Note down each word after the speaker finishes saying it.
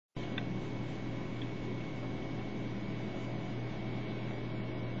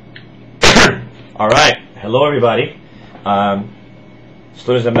Alright, hello everybody.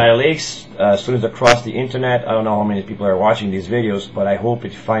 Students of Matter Lakes, students across the internet. I don't know how many people are watching these videos, but I hope you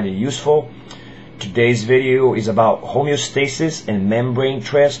find it useful. Today's video is about homeostasis and membrane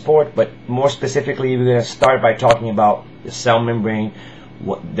transport, but more specifically we're going to start by talking about the cell membrane.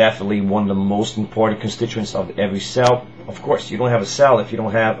 Definitely one of the most important constituents of every cell. Of course, you don't have a cell if you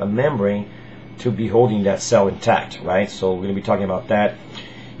don't have a membrane to be holding that cell intact, right? So we're going to be talking about that.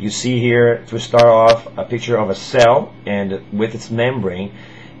 You see here, to start off, a picture of a cell and with its membrane.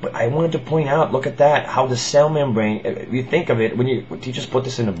 But I wanted to point out, look at that, how the cell membrane, if you think of it, when teachers put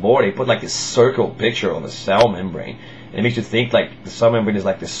this in the board, they put like this circle picture of a cell membrane. And it makes you think like the cell membrane is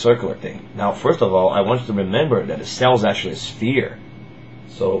like this circular thing. Now, first of all, I want you to remember that the cell is actually a sphere.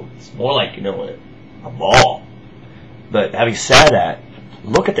 So it's more like, you know, a ball. But having said that,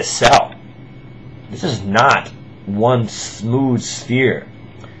 look at the cell. This is not one smooth sphere.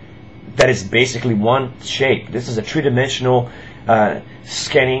 That is basically one shape. This is a three-dimensional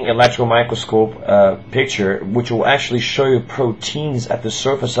scanning electron microscope picture, which will actually show you proteins at the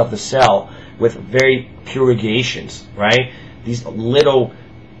surface of the cell with very pure irrigations, right? These little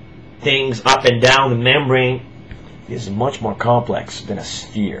things up and down the membrane is much more complex than a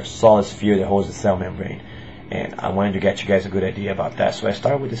sphere, solid sphere that holds the cell membrane. And I wanted to get you guys a good idea about that. So I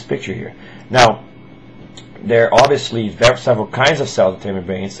started with this picture here. Now, there are obviously several kinds of cells within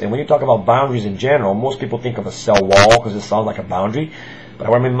membranes, and when you talk about boundaries in general, most people think of a cell wall because it sounds like a boundary. But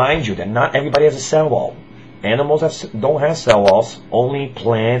I want to remind you that not everybody has a cell wall. Animals don't have cell walls, only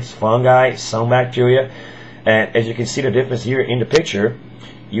plants, fungi, some bacteria. And as you can see the difference here in the picture,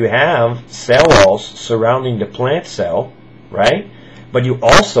 you have cell walls surrounding the plant cell, right? But you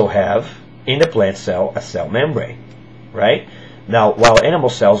also have, in the plant cell, a cell membrane, right? Now, while animal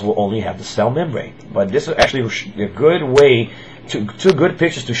cells will only have the cell membrane, but this is actually a good way, two good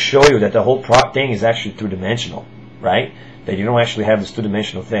pictures to show you that the whole thing is actually two-dimensional, right? That you don't actually have this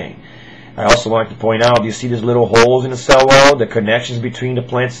two-dimensional thing. I also want to point out, you see these little holes in the cell wall, the connections between the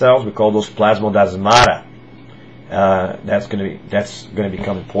plant cells, we call those plasmodesmata. That's going to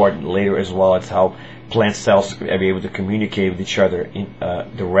become important later as well. It's how plant cells are able to communicate with each other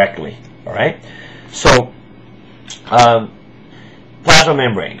directly. All right. So, plasma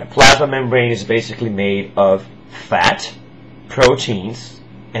membrane. The plasma membrane is basically made of fat, proteins,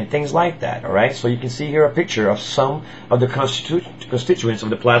 and things like that. All right. So you can see here a picture of some of the constituents of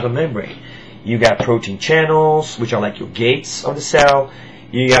the plasma membrane. You got protein channels, which are like your gates of the cell.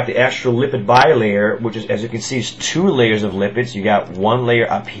 You have the extra lipid bilayer, which is, as you can see, is two layers of lipids. You got one layer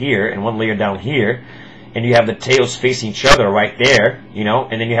up here and one layer down here. And you have the tails facing each other right there, you know,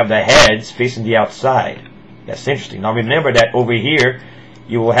 and then you have the heads facing the outside. That's interesting. Now remember that over here,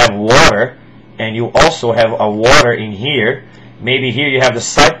 you will have water, and you also have a water in here. Maybe here you have the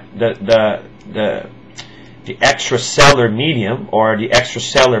extracellular medium, or the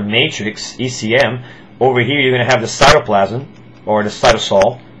extracellular matrix, ECM. Over here you're going to have the cytoplasm, or the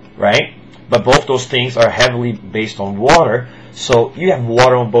cytosol, right? But both those things are heavily based on water, so you have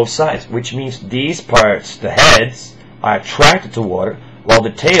water on both sides, which means these parts, the heads, are attracted to water, while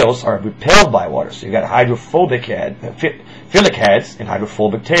the tails are repelled by water. So you got hydrophobic philic heads and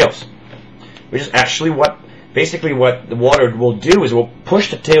hydrophobic tails, which is actually basically what the water will do is it will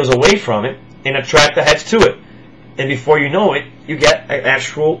push the tails away from it and attract the heads to it. And before you know it, you get an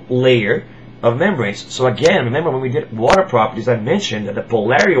actual layer of membranes. So again, remember when we did water properties, I mentioned that the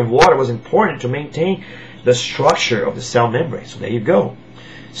polarity of water was important to maintain the structure of the cell membrane. So there you go.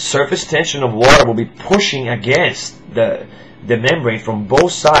 Surface tension of water will be pushing against the membrane from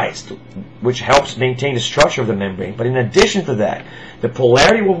both sides, which helps maintain the structure of the membrane. But in addition to that, the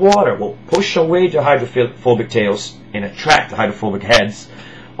polarity of water will push away the hydrophobic tails and attract the hydrophobic heads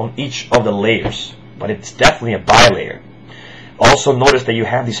on each of the layers. But it's definitely a bilayer. Also notice that you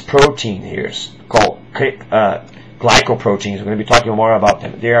have these proteins here called glycoproteins. We're going to be talking more about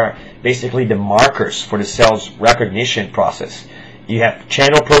them. They are basically the markers for the cell's recognition process. You have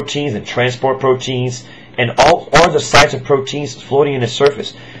channel proteins and transport proteins and all the sites of proteins floating in the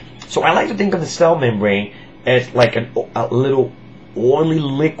surface. So I like to think of the cell membrane as like a little oily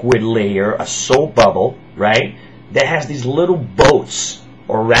liquid layer, a soap bubble, right, that has these little boats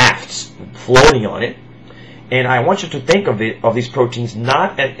or rafts floating on it. And I want you to think of these proteins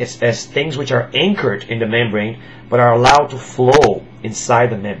not as things which are anchored in the membrane, but are allowed to flow inside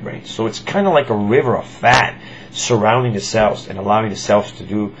the membrane. So it's kind of like a river of fat surrounding the cells and allowing the cells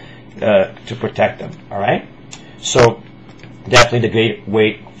to protect them. All right. So definitely the great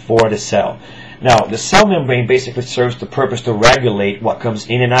weight for the cell. Now, the cell membrane basically serves the purpose to regulate what comes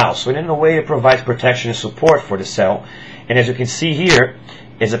in and out. So in a way, it provides protection and support for the cell. And as you can see here,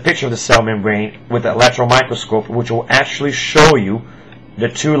 is a picture of the cell membrane with an electron microscope, which will actually show you the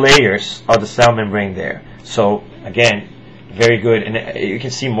 2 layers of the cell membrane there. So again, very good, and you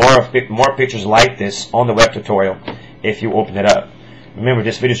can see more pictures like this on the web tutorial if you open it up. Remember,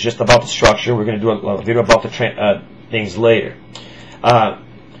 this video is just about the structure. We're going to do a video about the things later.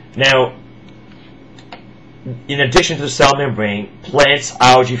 Now, in addition to the cell membrane, plants,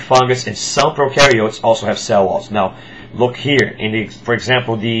 algae, fungus, and some prokaryotes also have cell walls. Now, look here. For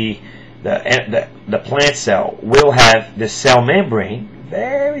example, the plant cell will have the cell membrane,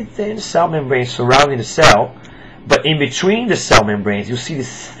 very thin cell membrane surrounding the cell, but in between the cell membranes, you see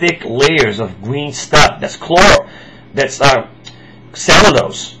these thick layers of green stuff. That's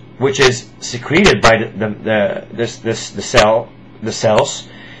cellulose, which is secreted by the cells.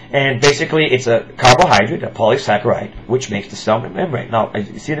 And basically, it's a carbohydrate, a polysaccharide, which makes the cell membrane. Now,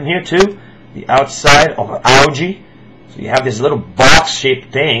 you see them here too? The outside of algae. So you have this little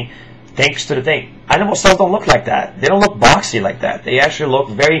box-shaped thing, thanks to the thing. Animal cells don't look like that. They don't look boxy like that. They actually look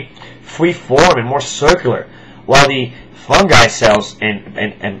very free-form and more circular, while the fungi cells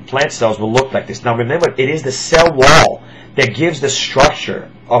and plant cells will look like this. Now, remember, it is the cell wall that gives the structure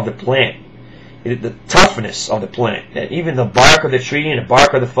of the plant, the toughness of the plant. And even the bark of the tree and the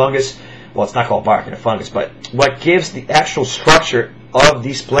bark of the fungus, well, it's not called bark and a fungus, but what gives the actual structure of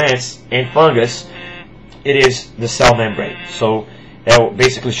these plants and fungus, it is the cell membrane. So that will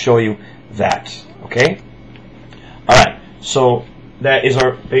basically show you that. Okay? Alright, so that is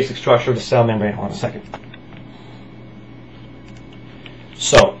our basic structure of the cell membrane. Hold on a second.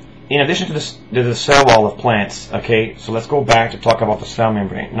 So, in addition to the cell wall of plants, okay, so let's go back to talk about the cell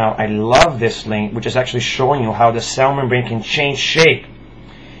membrane. Now, I love this link, which is actually showing you how the cell membrane can change shape.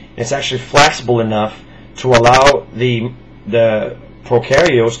 It's actually flexible enough to allow the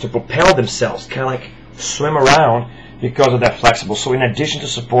prokaryotes to propel themselves, kind of like swim around because of that flexible. So in addition to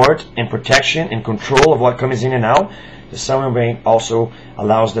support and protection and control of what comes in and out, the cell membrane also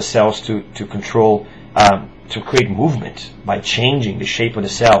allows the cells to control, to create movement by changing the shape of the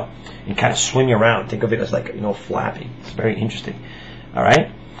cell and kind of swimming around. Think of it as like, flapping. It's very interesting. All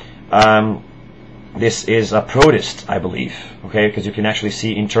right. This is a protist, I believe. Okay, because you can actually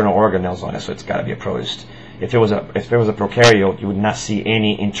see internal organelles on it, so it's got to be a protist. If there was a prokaryote, you would not see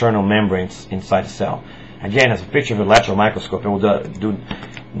any internal membranes inside the cell. Again, as a picture of an electron microscope, it will do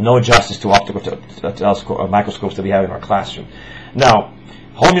no justice to optical microscopes that we have in our classroom. Now,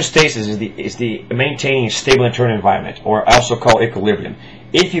 homeostasis is the maintaining a stable internal environment, or also called equilibrium.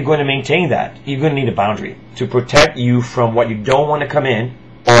 If you're going to maintain that, you're going to need a boundary to protect you from what you don't want to come in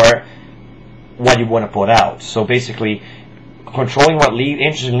or what you want to put out. So basically, controlling what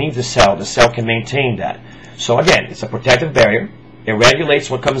enters and leaves the cell can maintain that. So again, it's a protective barrier. It regulates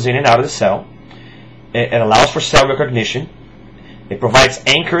what comes in and out of the cell. It allows for cell recognition. It provides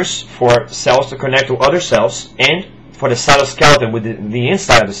anchors for cells to connect to other cells and for the cytoskeleton within the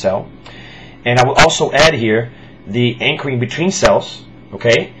inside of the cell. And I will also add here the anchoring between cells,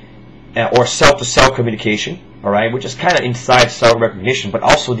 okay, or cell-to-cell communication, all right, which is kind of inside cell recognition, but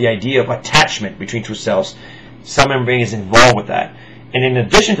also the idea of attachment between two cells. Cell membrane is involved with that. And in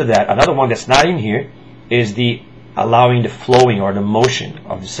addition to that, another one that's not in here is the allowing the flowing or the motion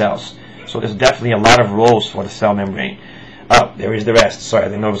of the cells. So there's definitely a lot of roles for the cell membrane. Oh, there is the rest. Sorry, I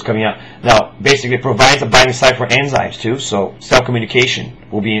didn't know it was coming out. Now, basically, it provides a binding site for enzymes too. So cell communication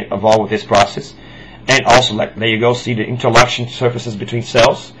will be involved with this process. And also, like there you go, see the interlocution surfaces between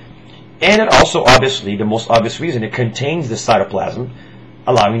cells. And it also, obviously, the most obvious reason, it contains the cytoplasm,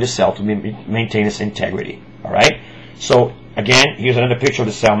 allowing the cell to maintain its integrity. All right. So again, here's another picture of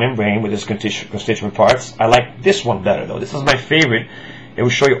the cell membrane with its constituent parts. I like this one better though. This is my favorite. It will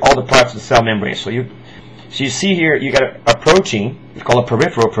show you all the parts of the cell membrane. So you see here, you got a protein. It's called a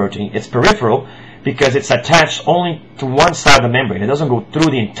peripheral protein. It's peripheral because it's attached only to one side of the membrane. It doesn't go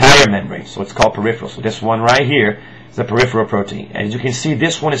through the entire membrane, so it's called peripheral. So this one right here is a peripheral protein. And as you can see,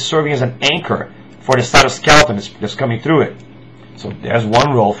 this one is serving as an anchor for the cytoskeleton that's coming through it. So there's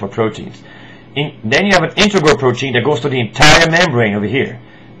one role for proteins. Then you have an integral protein that goes to the entire membrane over here.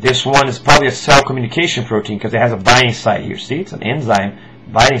 This one is probably a cell communication protein because it has a binding site here. See, it's an enzyme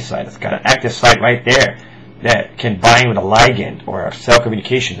binding site. It's got an active site right there that can bind with a ligand or a cell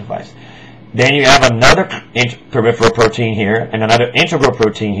communication device. Then you have another peripheral protein here and another integral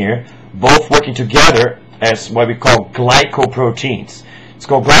protein here, both working together as what we call glycoproteins. It's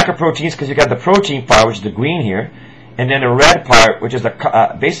called glycoproteins because you got the protein part, which is the green here, and then the red part, which is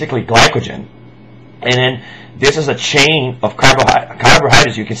the basically glycogen. And then this is a chain of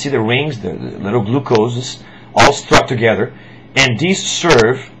carbohydrates. You can see the rings, the little glucoses, all stuck together. And these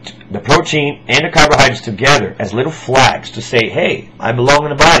serve the protein and the carbohydrates together as little flags to say, hey, I belong in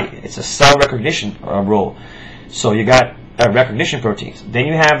the body. It's a cell recognition role. So you got recognition proteins. Then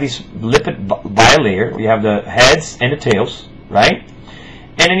you have these lipid bilayer. You have the heads and the tails, right?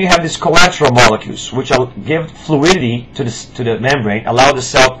 And then you have these cholesterol molecules, which will give fluidity to the membrane, allow the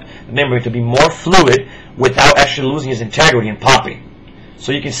cell membrane to be more fluid without actually losing its integrity and popping.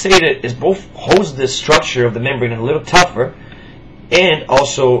 So you can say that it both holds the structure of the membrane a little tougher and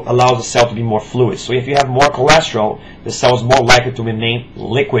also allows the cell to be more fluid. So if you have more cholesterol, the cell is more likely to remain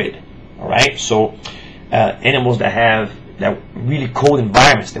liquid. All right. So animals that have really cold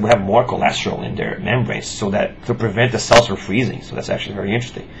environments, they will have more cholesterol in their membranes, so that to prevent the cells from freezing. So that's actually very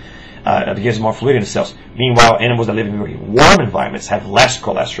interesting. It gives more fluid in the cells. Meanwhile, animals that live in very warm environments have less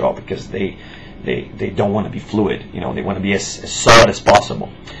cholesterol because they don't want to be fluid. You know, they want to be as solid as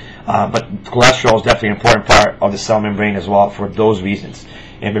possible. But cholesterol is definitely an important part of the cell membrane as well for those reasons.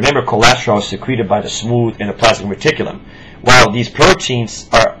 And remember, cholesterol is secreted by the smooth endoplasmic reticulum, while these proteins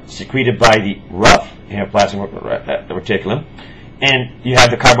are secreted by the rough endoplasmic reticulum. And you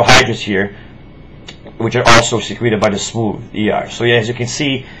have the carbohydrates here, which are also secreted by the smooth ER. So yeah, as you can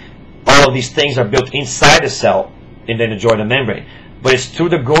see, all of these things are built inside the cell and then enjoy the membrane. But it's through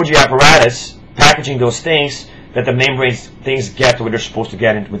the Golgi apparatus packaging those things that the things get to where they're supposed to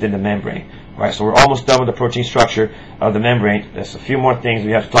get within the membrane. All right, so we're almost done with the protein structure of the membrane. There's a few more things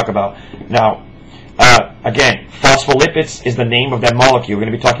we have to talk about. Now, again, phospholipids is the name of that molecule. We're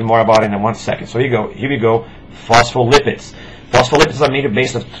going to be talking more about it in 1 second. So here we go, phospholipids. Phospholipids are made up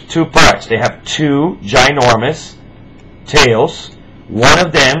based of two parts. They have two ginormous tails. One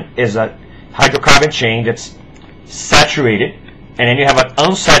of them is a hydrocarbon chain that's saturated, and then you have an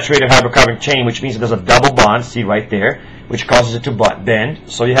unsaturated hydrocarbon chain, which means it does a double bond, see right there, which causes it to bend.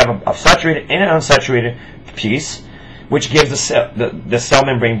 So you have a saturated and an unsaturated piece, which gives the cell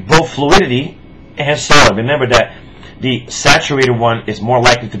membrane both fluidity and solid. Remember that the saturated one is more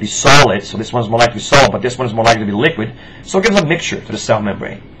likely to be solid, so this one's more likely to be solid, but this one is more likely to be liquid, so it gives a mixture to the cell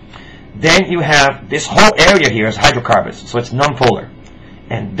membrane. Then you have this whole area here is hydrocarbons, so it's nonpolar,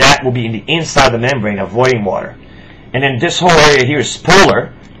 and that will be in the inside of the membrane, avoiding water. And then this whole area here is polar,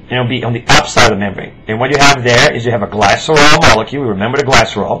 and it'll be on the outside of the membrane. And what you have there is you have a glycerol molecule. Remember the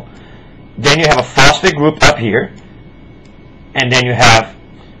glycerol. Then you have a phosphate group up here, and then you have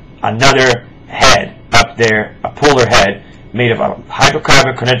another head up there, a polar head made of a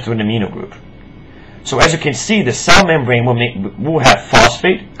hydrocarbon connected to an amino group. So as you can see, the cell membrane will have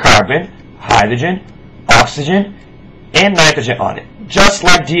phosphate, carbon, hydrogen, oxygen, and nitrogen on it, just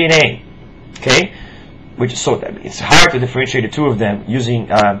like DNA. Okay. So it's hard to differentiate the two of them using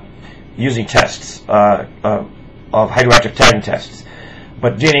tests of hydroactive tagging tests.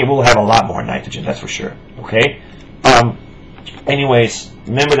 But DNA will have a lot more nitrogen, that's for sure. Okay. Anyways,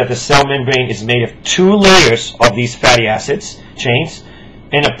 remember that the cell membrane is made of two layers of these fatty acids chains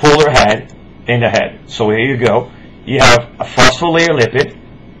and a polar head in the head. So here you go. You have a phospholayer lipid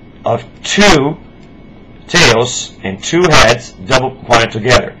of two tails and two heads double bonded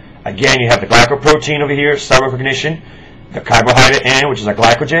together. Again, you have the glycoprotein over here, cell recognition, the carbohydrate N, which is a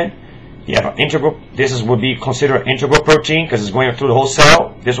glycogen. You have an integral, would be considered an integral protein because it's going through the whole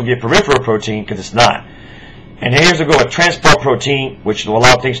cell. This will be a peripheral protein because it's not. And here's a transport protein, which will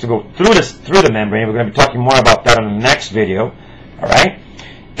allow things to go through the membrane. We're going to be talking more about that in the next video. All right?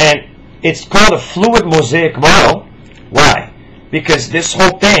 And it's called a fluid mosaic model. Why? Because this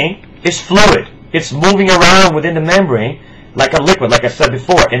whole thing is fluid. It's moving around within the membrane like a liquid, like I said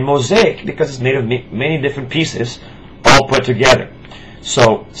before. And mosaic, because it's made of many different pieces all put together.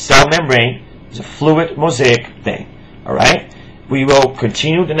 So cell membrane is a fluid mosaic thing. All right? We will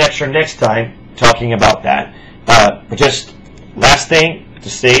continue the lecture next time talking about that. But just last thing to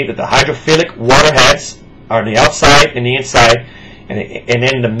say that the hydrophilic water heads are the outside and the inside, and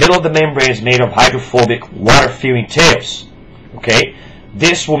then the middle of the membrane is made of hydrophobic water-fearing tails. Okay?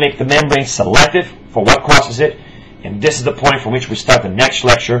 This will make the membrane selective for what crosses it, and this is the point from which we start the next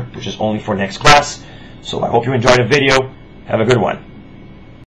lecture, which is only for next class. So I hope you enjoyed the video. Have a good one.